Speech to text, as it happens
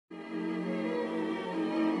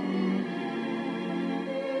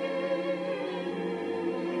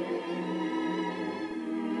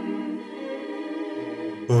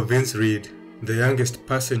or Vince Reed, the youngest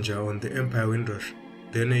passenger on the Empire Windrush,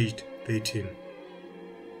 then aged 13.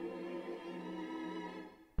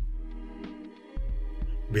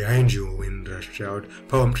 Behind you, Windrush Child,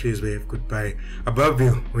 palm trees wave goodbye. Above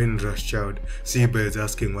you, Windrush Child, seabirds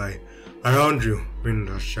asking why. Around you,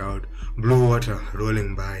 Windrush Child, blue water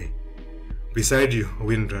rolling by. Beside you,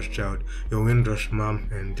 Windrush Child, your Windrush mom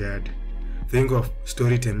and dad. Think of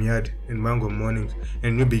Storytime Yard and mango mornings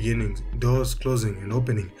and new beginnings, doors closing and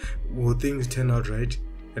opening. Will things turn out right?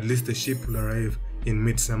 At least the ship will arrive in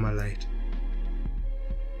midsummer light.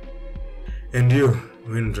 And you,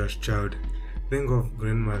 Windrush Child, think of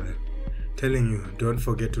grandmother telling you don't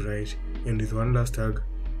forget to write, and with one last hug,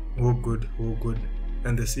 oh good,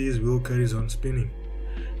 and the sea's wheel carries on spinning.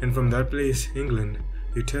 And from that place, England,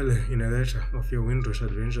 you tell her in a letter of your Windrush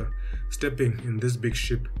adventure, stepping in this big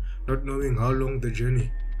ship, not knowing how long the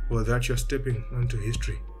journey, or that you're stepping onto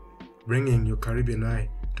history, bringing your Caribbean eye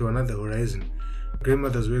to another horizon.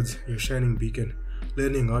 Grandmother's words, your shining beacon,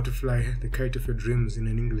 learning how to fly the kite of your dreams in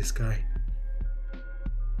an English sky.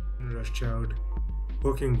 Windrush Child,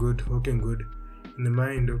 walking good, in the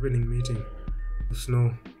mind-opening meeting of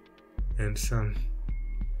snow and sun.